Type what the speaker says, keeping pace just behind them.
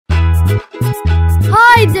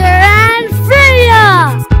Haydar and Freya!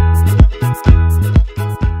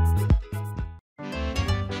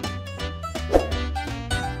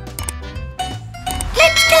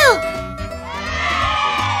 Let's go!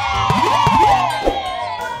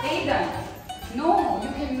 Haydar, no, you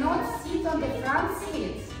cannot sit on the front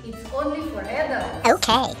seat. It's only for adults.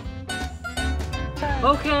 Okay.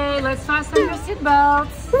 Okay, let's fasten your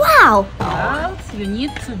seatbelts. Wow! But you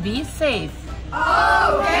need to be safe.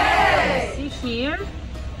 Okay! See here?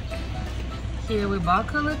 Here we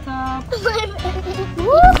buckle it up.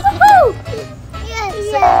 Woohoo!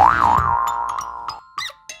 Yes!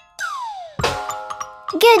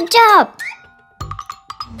 Good job!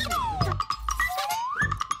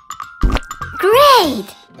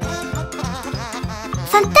 Great!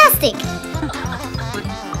 Fantastic!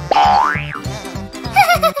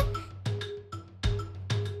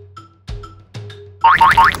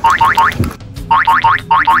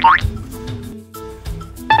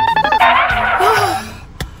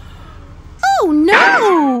 Oh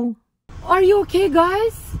no! Are you okay,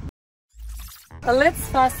 guys? Let's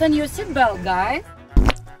fasten your seatbelt, guys.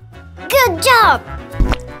 Good job!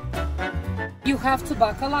 You have to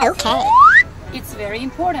buckle up. Okay. It's very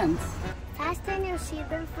important. Fasten your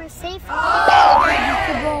seatbelt for safety.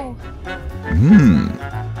 Go.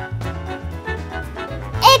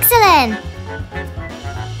 Excellent!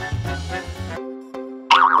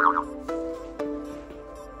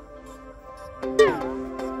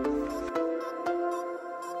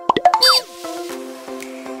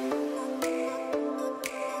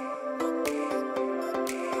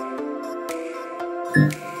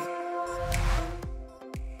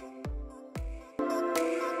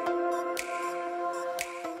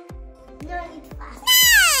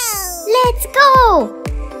 Let's go!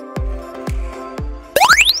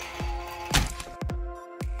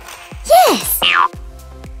 Yes!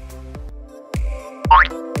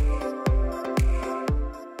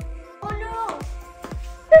 Oh no!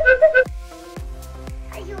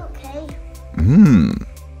 Are you okay?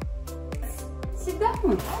 Sit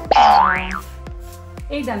down.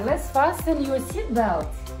 Aidan, let's fasten your seatbelt.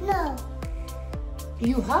 No.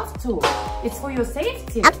 You have to. It's for your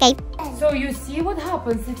safety. Okay. So you see what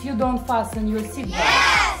happens if you don't fasten your seatbelt?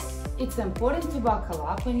 Yes! It's important to buckle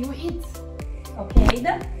up when you eat. Okay,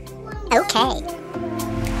 Aidan? Okay.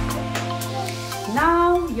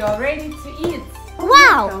 Now you're ready to eat.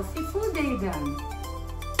 Wow! Healthy food, Aidan.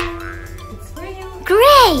 It's for you.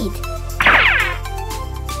 Great!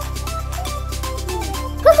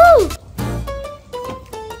 Woohoo!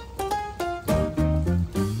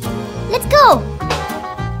 Let's go!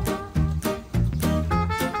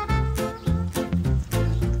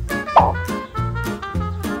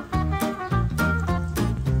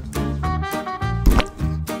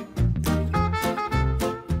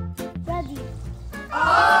 Ready.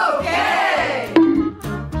 Okay!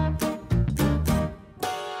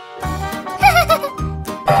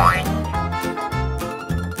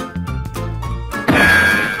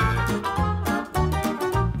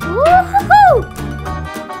 Woohoo!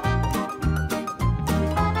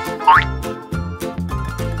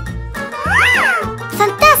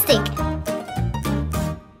 Fantastic!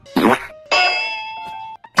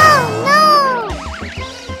 Oh no!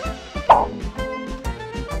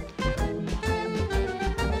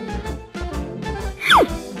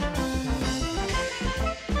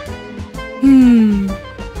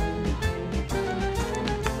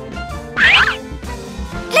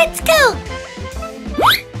 Let's go!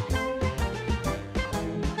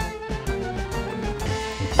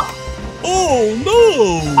 Oh no!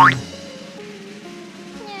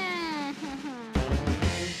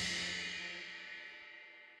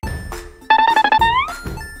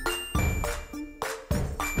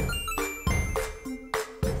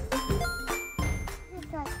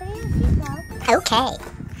 Okay.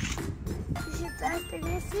 You should fasten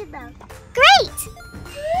your seatbelt. Great!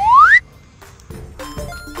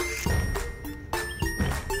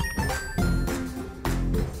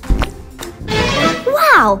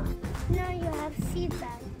 Wow! Now you have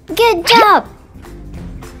seatbelt. Good job!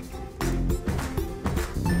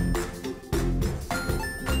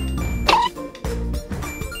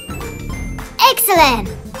 Excellent!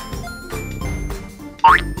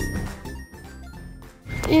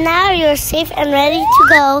 Now you're safe and ready to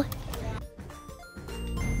go.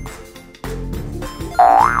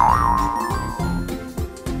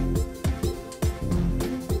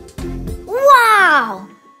 Wow!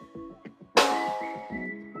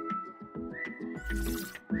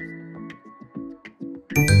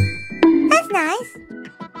 That's nice.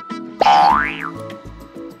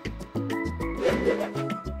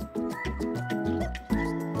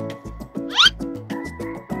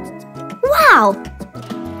 Wow!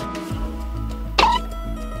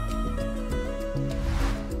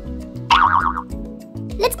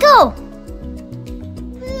 Let's go!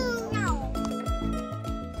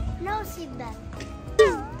 No seatbelt.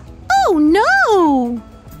 Oh no!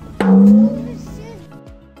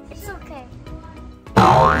 It's okay.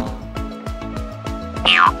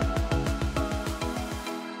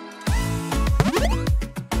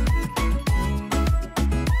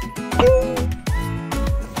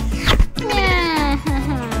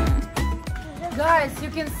 Guys, you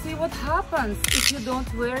can see what happens if you don't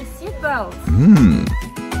wear a seatbelt.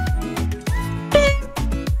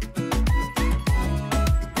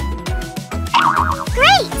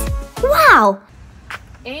 Great! Wow!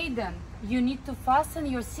 Aiden, you need to fasten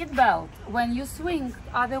your seatbelt when you swing,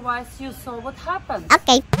 otherwise you saw what happens.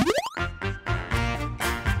 Okay.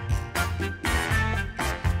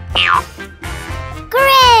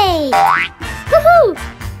 Great! Woohoo!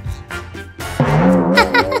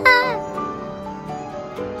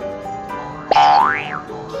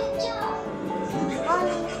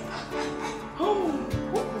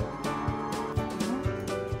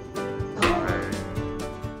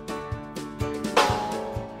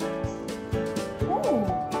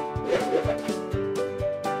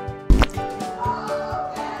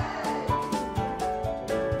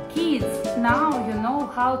 Kids, now you know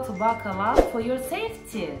how to buckle up for your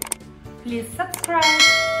safety. Please subscribe.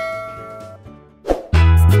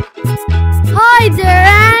 Hi there!